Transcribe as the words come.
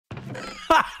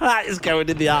That is going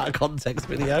in the out of context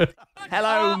video.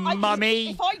 Hello,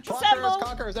 mummy.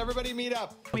 Cockers, everybody meet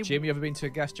up. Jim, you ever been to a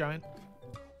gas giant?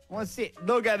 What's it?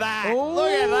 Look at that. Oh, Look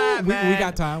at that, man. We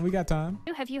got time. We got time.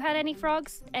 Have you had any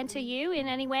frogs enter you in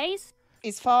any ways?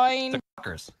 It's fine.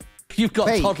 Cockers. You've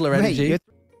got toddler energy.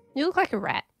 You look like a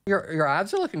rat. Your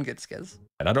abs are looking good, Skiz.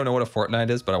 And I don't know what a Fortnite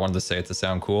is, but I wanted to say it to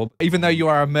sound cool. Even though you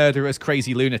are a murderous,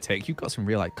 crazy lunatic, you've got some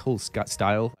real, like, cool scat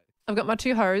style. I've got my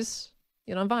 2 hoes.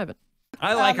 You know, I'm vibing.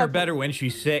 I like her better when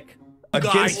she's sick.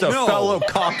 Against a fellow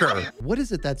cocker. What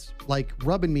is it that's like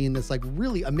rubbing me in this like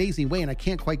really amazing way, and I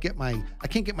can't get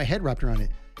my head wrapped around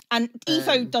it. And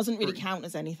Etho doesn't really count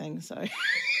as anything, so.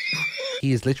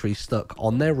 He is literally stuck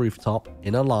on their rooftop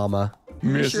in a llama.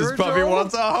 Mrs. Puppy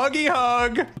wants a huggy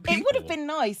hug. It would have been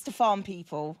nice to farm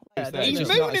people. He's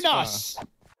mooning us.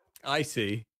 I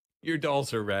see. Your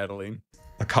dolls are rattling.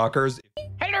 The cockers.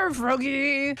 Hello,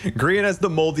 Froggy. Green has the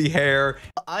moldy hair.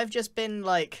 I've just been,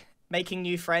 like, making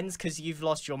new friends because you've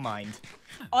lost your mind.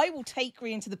 I will take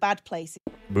Green to the bad place.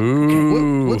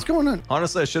 Boo. What's going on?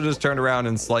 Honestly, I should have just turned around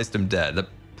and sliced him dead. That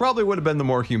probably would have been the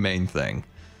more humane thing.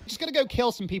 Just gonna go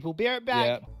kill some people. Be right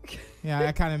back. Yeah,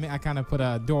 I kind of put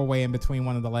a doorway in between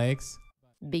one of the legs.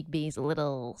 Big B's a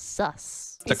little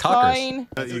sus. The It's cockers.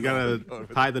 fine. You gotta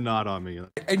tie the knot on me.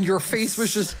 And your face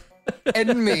was just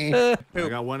in me. I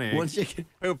got 1 egg. One chicken.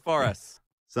 Poop for us.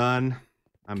 Son,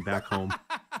 I'm back home.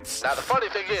 Now, the funny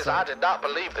thing is, I did not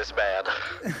believe this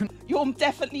man. You're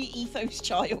definitely Etho's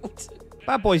child.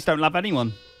 Bad boys don't love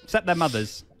anyone except their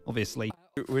mothers, obviously.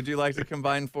 Would you like to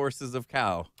combine forces of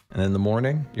cow? And in the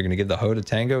morning, you're going to give the hoe to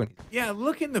Tango. Yeah,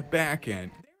 look in the back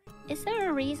end. Is there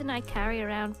a reason I carry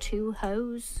around 2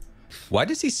 hoes? Why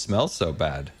does he smell so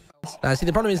bad? See,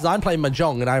 the problem is I'm playing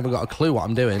Mahjong and I haven't got a clue what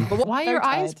I'm doing. Why are your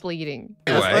tired. eyes bleeding?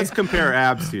 Let's compare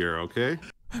abs here, okay?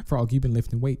 Frog, you've been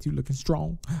lifting weights. You looking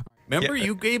strong. Remember,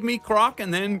 you gave me croc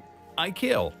and then I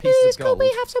kill. Please, could we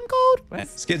have some gold?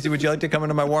 Skidsy, would you like to come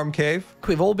into my warm cave?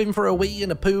 We've all been for a wee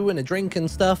and a poo and a drink and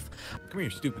stuff. Come here,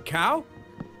 stupid cow.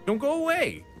 Don't go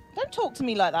away. Don't talk to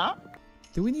me like that.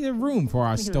 Do we need a room for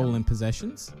our stolen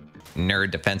possessions?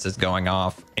 Nerd defense is going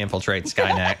off. Infiltrate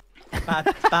Skynet.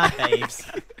 Bad babes.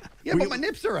 Yeah, but my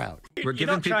nips are out. We're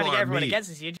giving people trying to get our everyone meat. against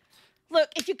us. You Look,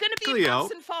 if you're going to be Cleo. an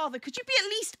absent father, could you be at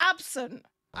least absent?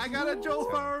 I got a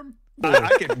Joel farm. I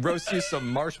could roast you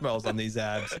some marshmallows on these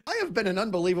abs. I have been an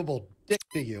unbelievable dick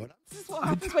to you. This is what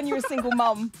happens when you're a single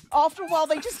mum. After a while,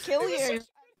 they just kill you.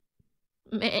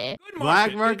 Meh.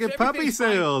 Black market puppy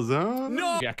sales, huh?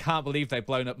 No. Yeah, I can't believe they've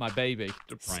blown up my baby.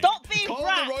 Stop being Call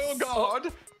brats. the royal guard.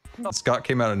 Scott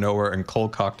came out of nowhere and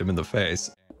cold cocked him in the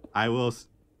face. I will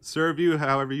serve you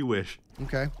however you wish.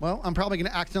 Okay, well, I'm probably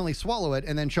going to accidentally swallow it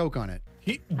and then choke on it.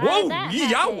 Whoa, that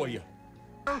yeah.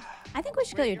 I think we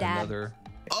should kill your dad. Another.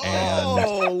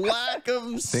 Oh, lack of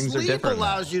Things are sleep different now.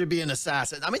 allows you to be an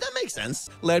assassin. I mean, that makes sense.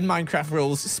 Learn Minecraft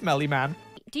rules, smelly man.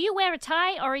 Do you wear a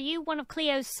tie or are you one of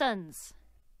Cleo's sons?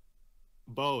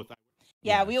 Both.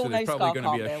 Yeah, we all know There's probably Scar going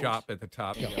can't to be a build. shop at the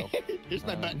top. Here's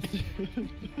my button.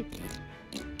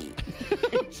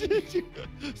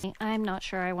 I'm not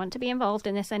sure I want to be involved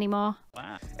in this anymore.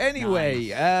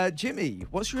 Anyway, Jimmy,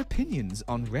 what's your opinions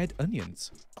on red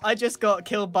onions? I just got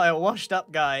killed by a washed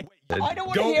up guy. I don't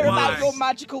want to Don't hear about lie. your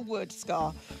magical wood,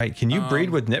 Scar. Hey, can you breed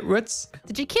with nitwits?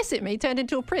 Did you kiss him? He turned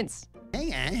into a prince.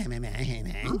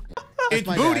 It's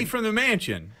my Booty bad. from the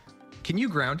mansion. Can you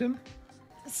ground him?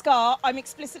 Scar, I'm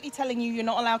explicitly telling you you're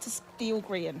not allowed to steal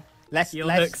Grian. Your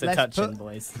looks are touching,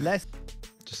 boys.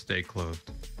 Just stay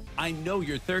clothed. I know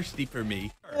you're thirsty for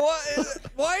me.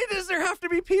 Why does there have to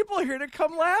be people here to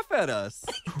come laugh at us?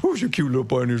 Who's your cute little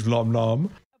boy and his nom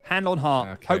nom? Hand on heart.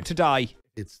 Okay. Hope to die.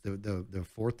 It's the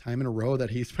 4th time in a row that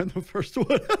he's been the first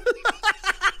one.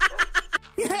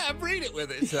 Yeah, breed it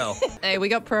with itself. Hey, we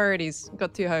got priorities.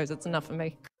 Got 2 hoes. That's enough for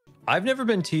me. I've never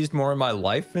been teased more in my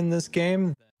life in this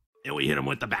game. And we hit him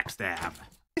with the backstab.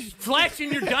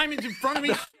 Flashing your diamonds in front of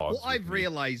me. What I've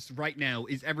realized right now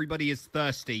is everybody is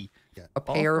thirsty. A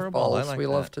pair of balls. like We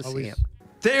love that. to see it.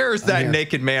 There's that here.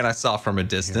 naked man I saw from a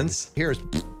distance. Here's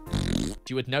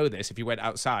You would know this if you went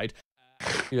outside.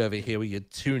 You over here with your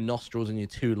 2 nostrils and your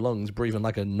 2 lungs breathing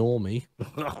like a normie.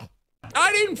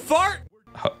 I didn't fart.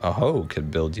 A hoe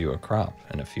could build you a crop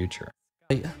in the future.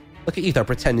 Hey, look at you though,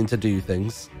 pretending to do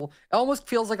things. It almost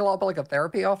feels like a lot like a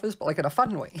therapy office, but like in a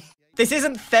fun way. This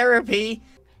isn't therapy.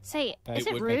 Say, is It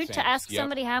it would make rude to sense, ask yep.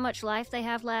 somebody how much life they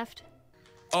have left?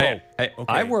 Oh, Hey, okay.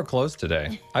 I wore clothes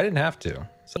today. I didn't have to.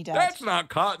 So That's not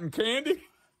cotton candy.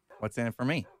 What's in it for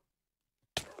me?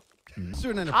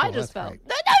 I just felt.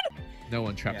 No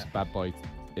one traps a bad boy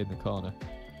in the corner.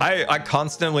 I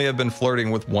constantly have been flirting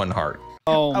with one heart.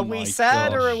 Oh, Are we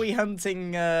sad or are we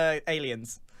hunting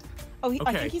aliens? Oh, I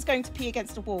Okay. think he's going to pee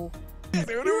against a wall.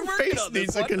 Your face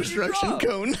needs a construction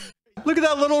cone. Look at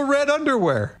that little red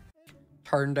underwear.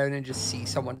 Turn down and just see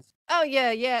someone. Oh,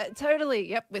 yeah, totally.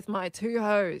 Yep, with my 2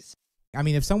 hoes. I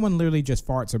mean, if someone literally just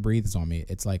farts or breathes on me,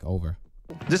 it's like over.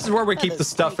 This is where we keep the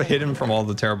stuff hidden from all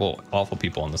the terrible, awful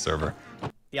people on the server.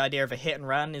 The idea of a hit and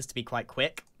run is to be quite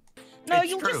quick. No, It's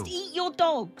you'll true. just eat your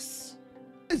dogs.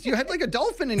 You had like a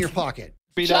dolphin in your pocket.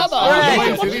 Shut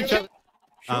up.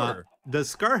 Does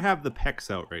Scar have the pecs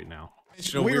out right now?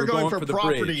 So we were going for the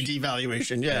property bridge.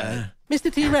 devaluation, yeah.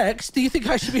 Mr. T-Rex, do you think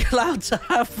I should be allowed to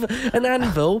have an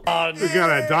anvil? We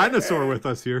got a dinosaur with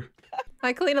us here.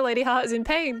 My cleaner lady heart is in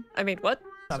pain. I mean, what?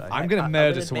 I'm going to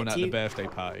murder will someone admit at to the you- birthday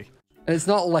party. And it's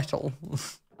not little.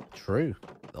 True.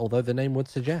 Although the name would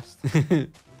suggest.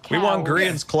 We want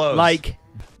Grian's clothes. Like,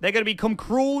 they're going to become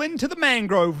cruel to the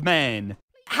mangrove man.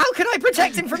 How can I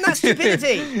protect him from that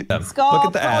stupidity? Scar, Look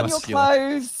at the put on abs. your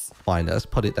clothes. Fine, let's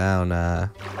put it down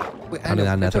down in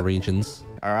our nether regions.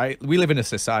 All right, we live in a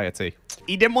society.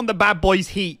 He didn't want the bad boys'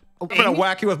 heat. I'm gonna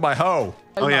whack you with my hoe.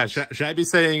 Oh yeah, should I be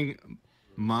saying,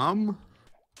 Mom?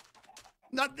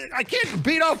 I can't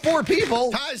beat off 4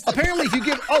 people. Apparently, if you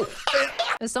give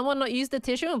Has someone not used the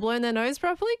tissue and blown their nose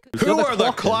properly? Who are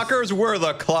the clockers? We're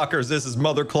the clockers. This is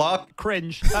Mother Clock.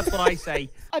 Cringe. That's what I say.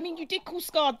 I mean, you did call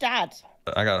Scar Dad.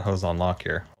 I got hose on lock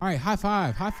here. All right, high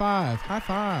five, high five, high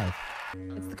five.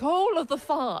 It's the call of the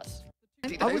fart.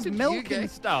 I was milking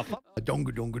stuff.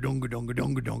 donga donga donga donga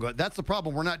donga donga. That's the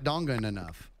problem. We're not dongaing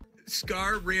enough.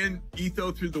 Scar ran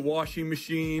Etho through the washing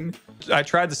machine. I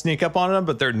tried to sneak up on them,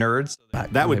 but they're nerds.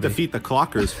 That would defeat the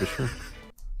clockers for sure.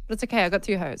 But it's okay, I got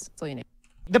 2 hoes. That's all you need.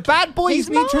 The bad boys He's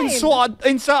need to mine.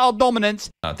 insert our dominance.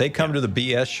 They come to the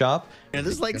BS shop. Yeah,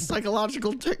 this is like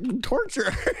psychological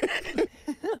torture.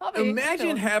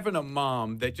 Imagine having a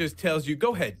mom that just tells you,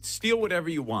 go ahead, steal whatever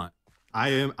you want. I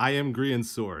am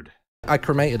Grian's sword. I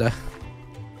cremated her.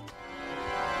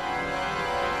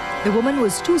 The woman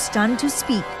was too stunned to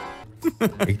speak.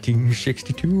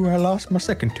 1862, I lost my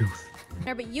second tooth.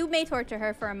 No, but you may torture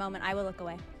her for a moment. I will look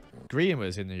away. Grian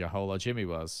was in your hole, or Jimmy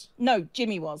was. No,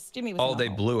 Jimmy was. Jimmy was. Oh, in the they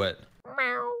hole. blew it.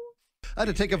 I had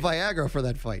to take a Viagra for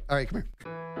that fight. All right, come here.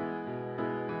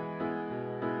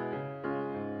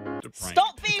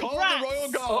 Stop being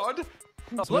rats. guard.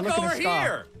 Look over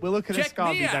here. We're looking Check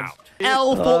me out.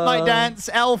 L Fortnite dance.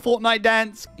 L Fortnite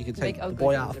dance. You can take Make the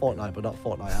boy out of Fortnite, but not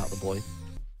Fortnite out of the boy.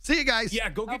 See you guys. Yeah,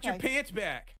 go get your Okay. pants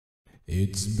back.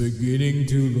 It's beginning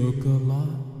to look a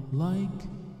lot like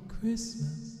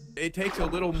Christmas. It takes a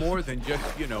little more than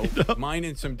just,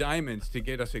 mining some diamonds to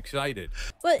get us excited.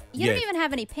 But you Yeah. don't even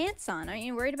have any pants on. Aren't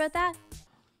you worried about that?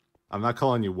 I'm not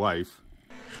calling you wife.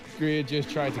 Grian just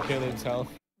tried to kill himself.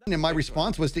 And my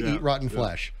response was to eat rotten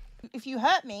flesh. If you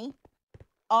hurt me,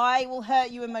 I will hurt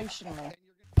you emotionally.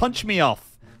 Punch me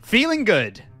off. Feeling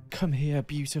good. Come here,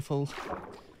 beautiful,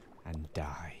 and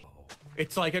die.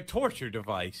 It's like a torture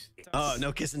device. Oh,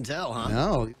 no kiss and tell, huh?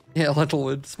 No. Yeah, little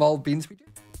and small beans we do.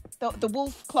 The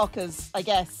wolf clockers, I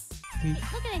guess.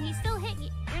 Look at him. He's still hitting you.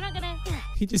 You're not gonna.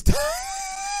 He just.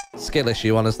 Skill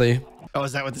issue, honestly. Oh,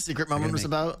 is that what the secret moment was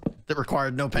about? That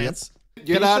required no pants?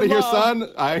 Get out of here,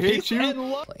 son. I hate you.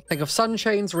 Think of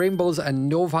sunshines, rainbows, and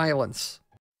no violence.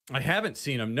 I haven't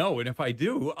seen them, no, and if I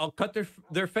do, I'll cut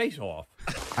their face off.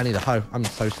 I need a hoe. I'm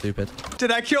so stupid.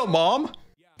 Did I kill Mom?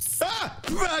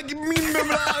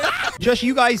 Just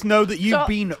you guys know that you've Stop.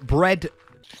 been bred.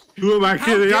 Who am I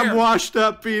kidding? I'm dare- washed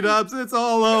up, beat ups. It's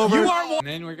all over. You are one. And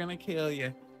then we're gonna kill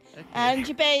you. And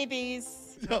your babies.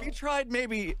 Have you tried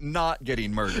maybe not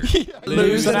getting murdered?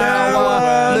 Lose an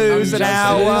hour. Lose an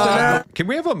hour. Can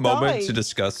we have a moment Die. to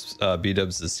discuss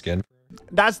B-Dubs' skin?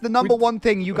 That's the number one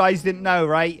thing you guys didn't know,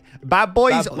 right? Bad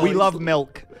boys, Bad we boys. love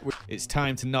milk. It's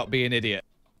time to not be an idiot.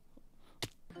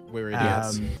 We're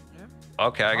idiots.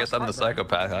 Okay, I guess I'm the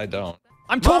psychopath. I don't.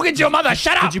 I'm talking to your mother.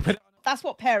 Shut up. That's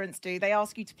what parents do. They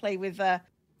ask you to play with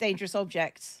dangerous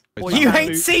objects. You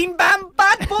ain't seen Bad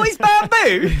Boys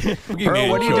Bamboo? Pearl,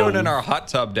 what are you doing in our hot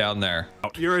tub down there?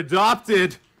 You're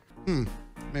adopted. Maybe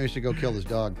I should go kill this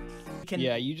dog.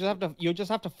 Yeah, you just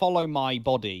have to follow my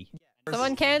body.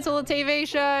 Someone cancel the TV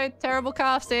show. Terrible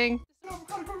casting.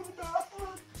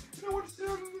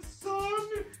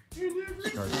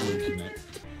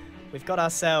 We've got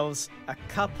ourselves a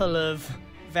couple of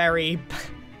very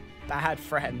bad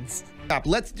friends. Stop.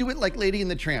 Let's do it like Lady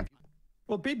and the Tramp.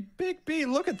 Well, Big B,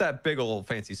 look at that big old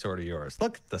fancy sword of yours.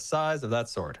 Look at the size of that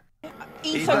sword.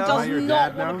 Etho does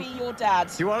not want to be your dad.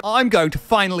 I'm going to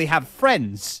finally have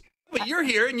friends. But you're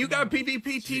here and you got a PvP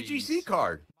TGC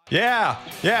card. Yeah,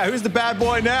 who's the bad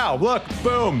boy now? Look,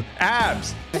 boom,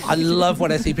 abs. I love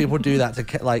when I see people do that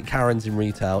to like Karens in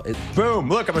retail. Boom,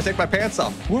 look, I'm gonna take my pants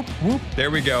off. Whoop, whoop.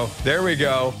 There we go.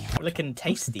 Looking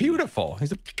tasty. Beautiful.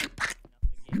 He's a...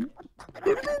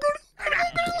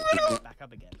 Back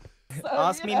up again.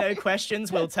 Ask me no questions,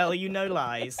 we'll tell you no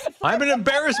lies. I'm an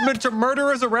embarrassment to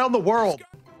murderers around the world.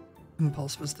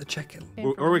 Impulse was the chicken.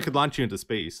 Or we could launch you into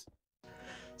space.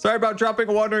 Sorry about dropping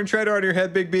a wandering trader on your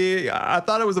head, Big B. I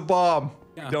thought it was a bomb.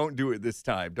 Don't do it this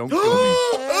time. Don't kill me.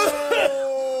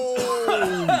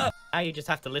 Now you just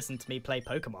have to listen to me play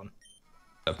Pokemon.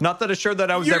 Not that assured that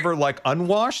I was ever, like,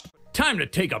 unwashed. Time to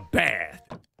take a bath.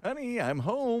 Honey, I'm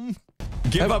home.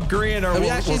 Give up green or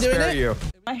we'll spare you.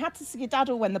 I had to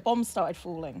skedaddle when the bomb started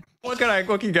falling. What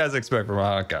can you guys expect from a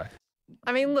hot guy?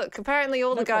 I mean, look, apparently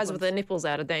all the guys with their nipples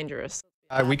out are dangerous.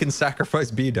 We can sacrifice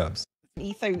B-dubs.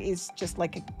 Etho is just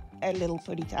like a little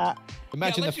putty tat.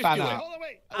 Imagine the fan art.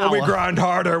 When we grind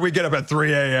harder, we get up at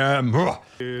 3 a.m. Moo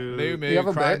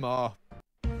moo, cry more.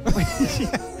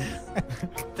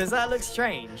 Does that look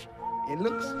strange? It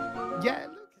looks, yeah.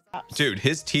 Dude,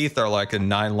 his teeth are like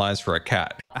 9 lines for a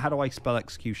cat. How do I spell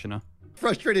executioner?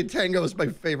 Frustrated tango is my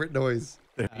favorite noise.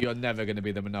 You're never going to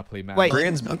be the Monopoly man. Wait.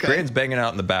 Gran's banging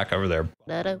out in the back over there.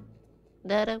 Banana.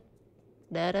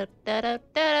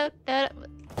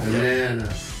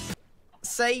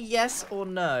 Say yes or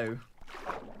no.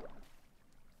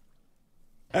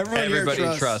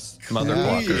 Everybody trusts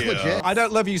motherfucker. I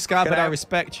don't love you, Scar, but I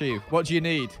respect you. What do you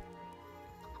need?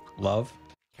 Love.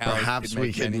 Perhaps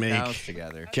we could make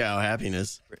together. cow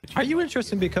happiness. Are you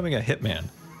interested in becoming a hitman?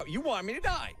 You want me to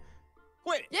die?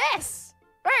 Quit. Yes,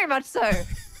 very much so.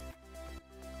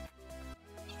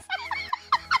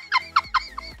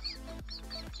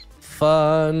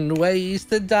 Fun ways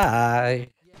to die.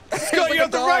 Scott, you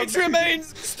have the right to remain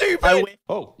stupid.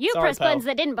 You pressed buttons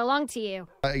that didn't belong to you.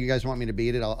 You guys want me to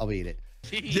beat it? I'll beat it.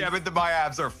 Yeah, but my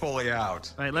abs are fully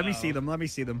out. All right, let me see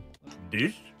them.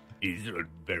 This is a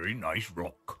very nice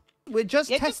rock. We're just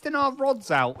testing our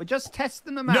rods out. We're just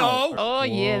testing them out. Oh,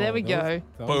 yeah, there we go.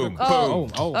 Boom, Oh,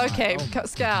 boom. okay,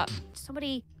 Scout.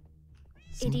 Somebody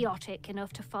idiotic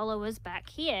enough to follow us back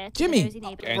here. To Jimmy. the nosy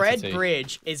neighborhood. Bread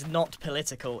Bridge is not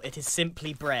political. It is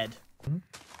simply bread.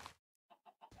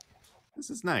 This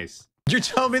is nice. You're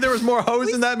telling me there was more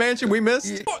hoes in that mansion we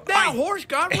missed? That horse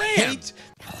got rammed.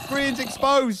 Green's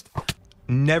exposed.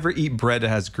 Never eat bread that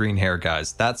has green hair,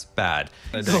 guys. That's bad.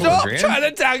 Stop trying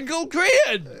to dangle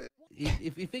Green.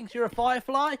 If he thinks you're a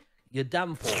firefly, you're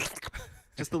damn for.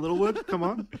 Just a little wood. Come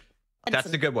on. That's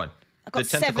the good one. I've got The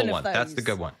tentacle 7 of one. those. That's the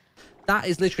good one. That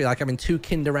is literally like having 2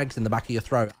 Kinder eggs in the back of your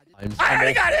throat. I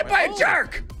already got hit by a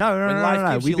jerk. No. When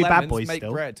life gives We'd you be bad lemons, boys make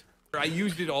still. bread. I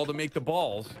used it all to make the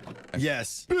balls.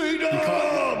 Yes.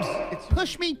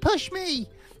 Push me.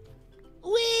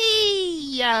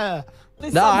 Wee!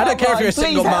 No, I don't care if you're a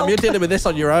single mum. You're dealing with this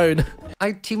on your own.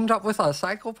 I teamed up with a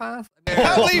psychopath.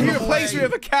 Can't leave you replace me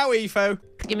with a cow, Etho.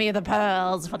 Give me the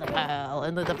pearls for the pearl,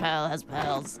 and the pearl has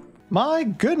pearls. My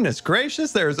goodness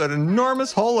gracious, there's an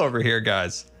enormous hole over here,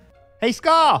 guys. Hey,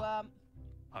 Scar.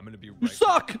 I'm gonna be You right.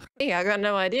 suck. Yeah, I got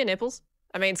no idea, Nipples.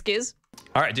 I mean, Skiz.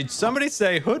 All right, did somebody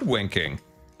say hoodwinking?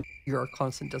 You're a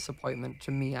constant disappointment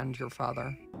to me and your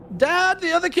father. Dad,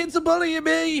 the other kids are bullying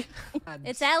me.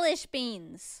 It's Elish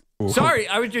beans. Sorry,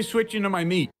 I was just switching to my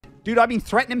meat. Dude, I've been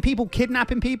threatening people,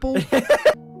 kidnapping people.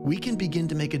 We can begin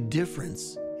to make a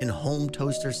difference in home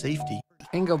toaster safety.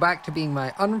 And go back to being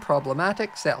my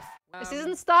unproblematic self. This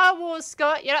isn't Star Wars,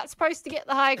 Scott. You're not supposed to get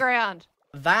the high ground.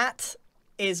 That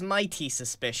is mighty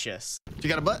suspicious. You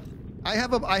got a butt? I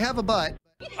have a butt.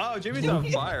 Oh, Jimmy's on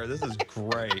fire. This is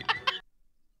great.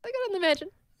 I got in the mansion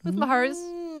with my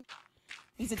hose.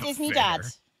 He's a Disney dad.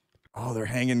 Oh, they're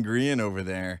hanging Green over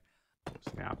there.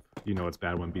 Snap. You know it's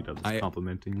bad when B-Dubs is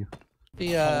complimenting you.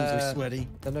 The Palms are sweaty.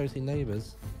 The nosy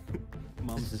neighbors.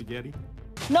 Mom's spaghetti.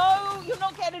 No, you're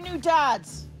not getting a new dad.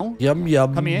 Yum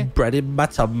yum. Come here. Bread in my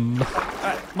tum.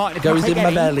 Martin, if Goes you in take my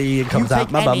any, belly and comes you out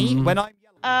take my any bum. when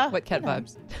I'm Wet cat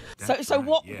vibes. So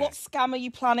what scam are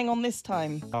you planning on this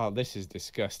time? Oh, this is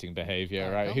disgusting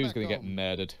behavior, right? Who's going to get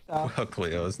murdered? Well,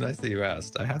 Cleo, it's nice that you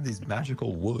asked. I have these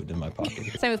magical wood in my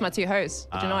pocket. Same with my 2 hoes.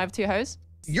 Did you know I have 2 hoes?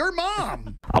 Your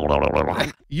mom.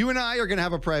 You and I are gonna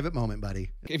have a private moment,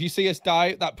 buddy. If you see us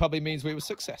die, that probably means we were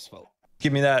successful.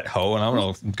 Give me that hoe and I'm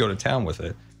gonna go to town with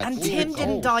it. And Tim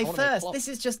didn't die first. This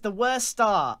is just the worst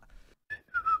start.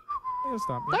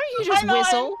 Don't you just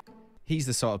whistle? He's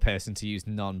the sort of person to use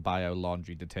non-bio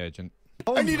laundry detergent.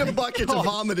 I need a bucket to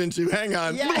vomit into. Hang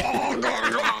on.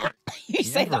 You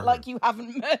say that like you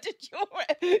haven't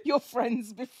murdered your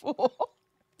friends before.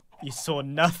 You saw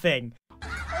nothing.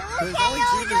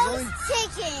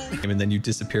 And then you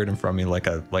disappeared in front of me like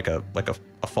a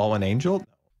fallen angel.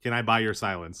 Can I buy your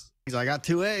silence? I got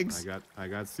 2 eggs. I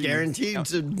got seeds. Guaranteed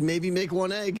to maybe make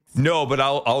 1 egg. No, but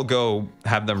I'll go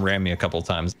have them ram me a couple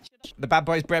times. The Bad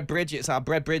Boys bread bridge. It's our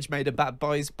bread bridge made of bad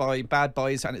boys by bad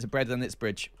boys, and it's a bread and it's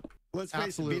bridge. Let's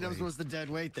face it, B-dubs was the dead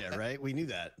weight there, right? We knew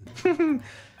that.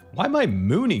 Why am I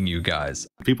mooning you guys?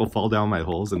 People fall down my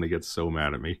holes and they get so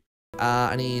mad at me.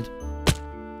 I need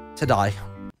to die.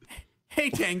 Hey,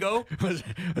 Tango. Was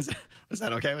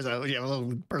that okay? Was that, you have a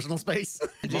little personal space?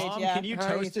 Mom, can you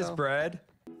toast his bread?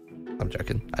 I'm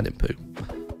joking. I didn't poo.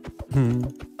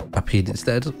 I peed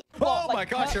instead. Oh my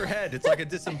gosh, your head. It's like a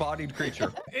disembodied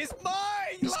creature. It's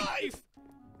my life.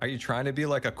 Are you trying to be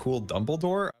like a cool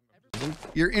Dumbledore?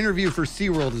 Your interview for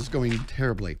SeaWorld is going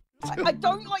terribly. I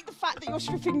don't like the fact that you're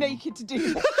stripping naked to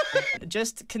do that.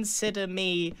 Just consider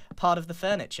me part of the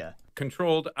furniture.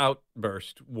 Controlled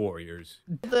outburst warriors.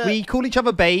 We call each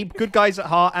other babe, good guys at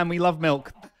heart, and we love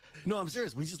milk. No, I'm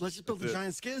serious. Let's just build a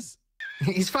giant skiz.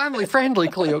 He's family friendly,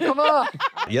 Cleo. Come on.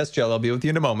 Yes, Jill, I'll be with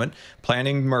you in a moment.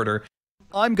 Planning murder.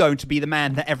 I'm going to be the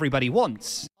man that everybody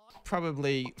wants.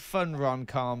 Probably fun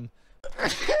rom-com.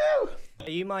 Are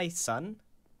you my son,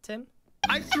 Tim?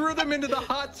 I threw them into the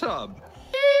hot tub.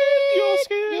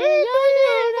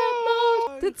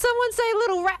 Did someone say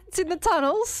little rats in the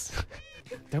tunnels?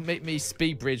 Don't make me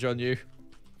speed bridge on you.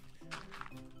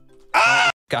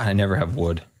 God, I never have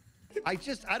wood. I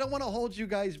don't want to hold you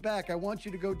guys back. I want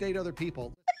you to go date other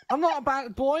people. I'm not a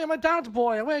bad boy. I'm a dad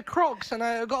boy. I wear Crocs and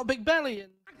I got a big belly.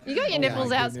 And... You got your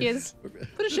nipples out, Skiz.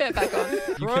 Put a shirt back on.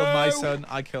 You kill my son,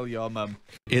 I kill your mum.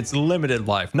 It's Limited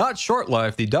Life, not Short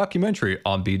Life, the documentary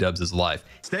on B-Dubs' life.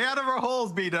 Stay out of our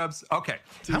holes, B-Dubs. Okay.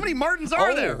 How many Martins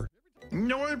are there?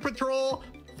 Northern Patrol,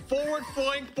 forward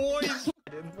flank, boys.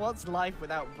 What's life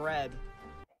without bread?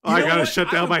 I gotta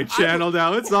shut down my channel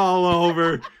now. It's all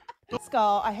over.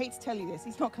 Scar, I hate to tell you this,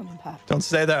 he's not coming back. Don't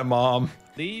say that, Mom.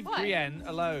 Leave Brienne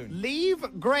alone.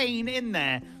 Leave Grain in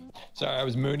there. Sorry, I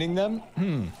was mooning them.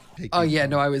 Oh yeah,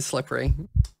 no, I was slippery.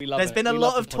 There's been a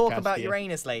lot of talk about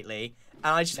Uranus lately,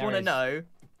 and I just want to know,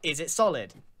 is it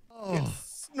solid? Oh,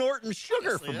 snorting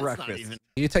sugar for breakfast.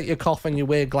 You take your cough and your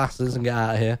weird glasses and get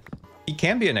out of here. He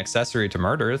can be an accessory to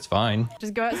murder. It's fine.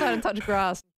 Just go outside and touch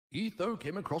grass. Etho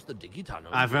came across the diggy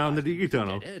tunnel. I found the diggy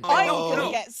tunnel. I'm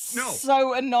gonna get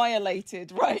so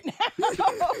annihilated right now.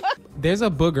 There's a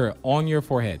booger on your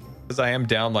forehead. Because I am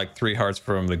down like 3 hearts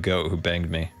from the goat who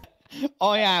banged me.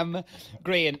 I am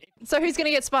Grain. So who's going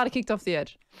to get Sparta kicked off the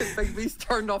edge? He's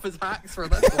turned off his hacks for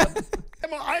this one.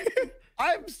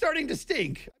 I'm starting to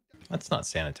stink. That's not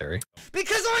sanitary.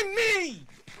 Because I'm me!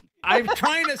 I'm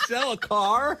trying to sell a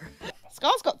car.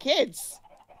 Scar's got kids.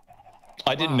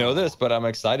 I didn't know this, but I'm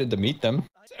excited to meet them.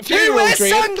 You wear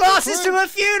sunglasses to a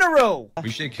funeral!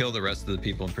 We should kill the rest of the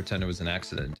people and pretend it was an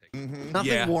accident.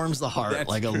 Nothing warms the heart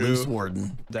like a loose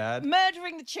warden. Dad?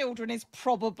 Murdering the children is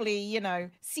probably, you know,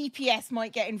 CPS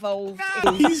might get involved.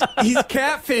 He's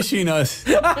catfishing us.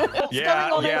 Yeah,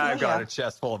 I've got a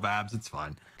chest full of abs. It's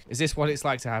fine. Is this what it's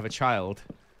like to have a child?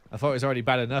 I thought it was already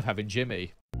bad enough having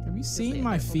Jimmy. Have you seen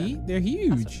my feet? They're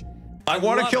huge. I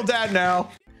want to kill Dad now.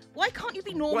 Why can't you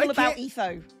be normal about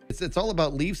Etho? It's all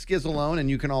about leave Skiz alone and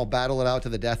you can all battle it out to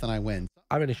the death and I win.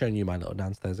 I've already shown you my little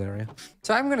downstairs area.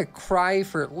 So I'm gonna cry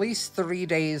for at least 3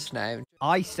 days now.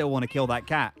 I still want to kill that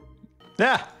cat.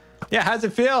 Yeah, how's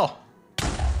it feel?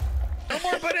 No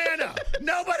more banana!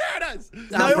 No bananas!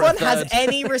 No one has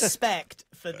any respect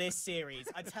for this series,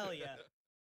 I tell you.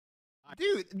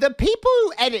 Dude, the people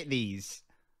who edit these,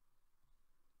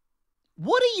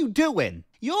 what are you doing?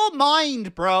 Your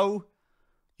mind, bro.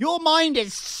 Your mind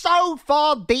is so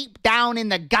far deep down in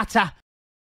the gutter.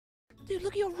 Dude,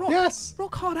 look at your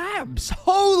rock hard abs.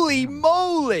 Holy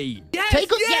moly. Yes, take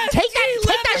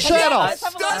that shirt off.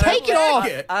 Take it off.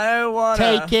 I don't want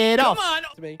to. Take it off.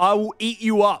 Come on. I will eat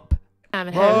you up. I'm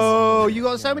a Oh, you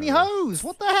got so many hoes.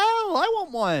 What the hell? I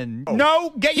want one. No,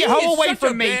 get your hoe away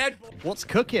from me. What's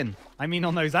cooking? I mean,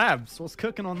 on those abs. What's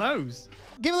cooking on those?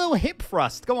 Give a little hip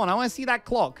thrust. Go on, I want to see that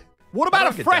clock. What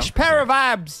about a fresh pair of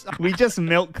abs? We just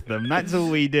milk them. That's all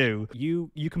we do. You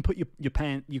can put your you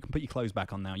can put your clothes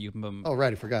back on now. You can. Oh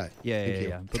right, I forgot.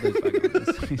 Yeah. Put those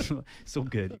back on. It's all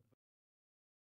good.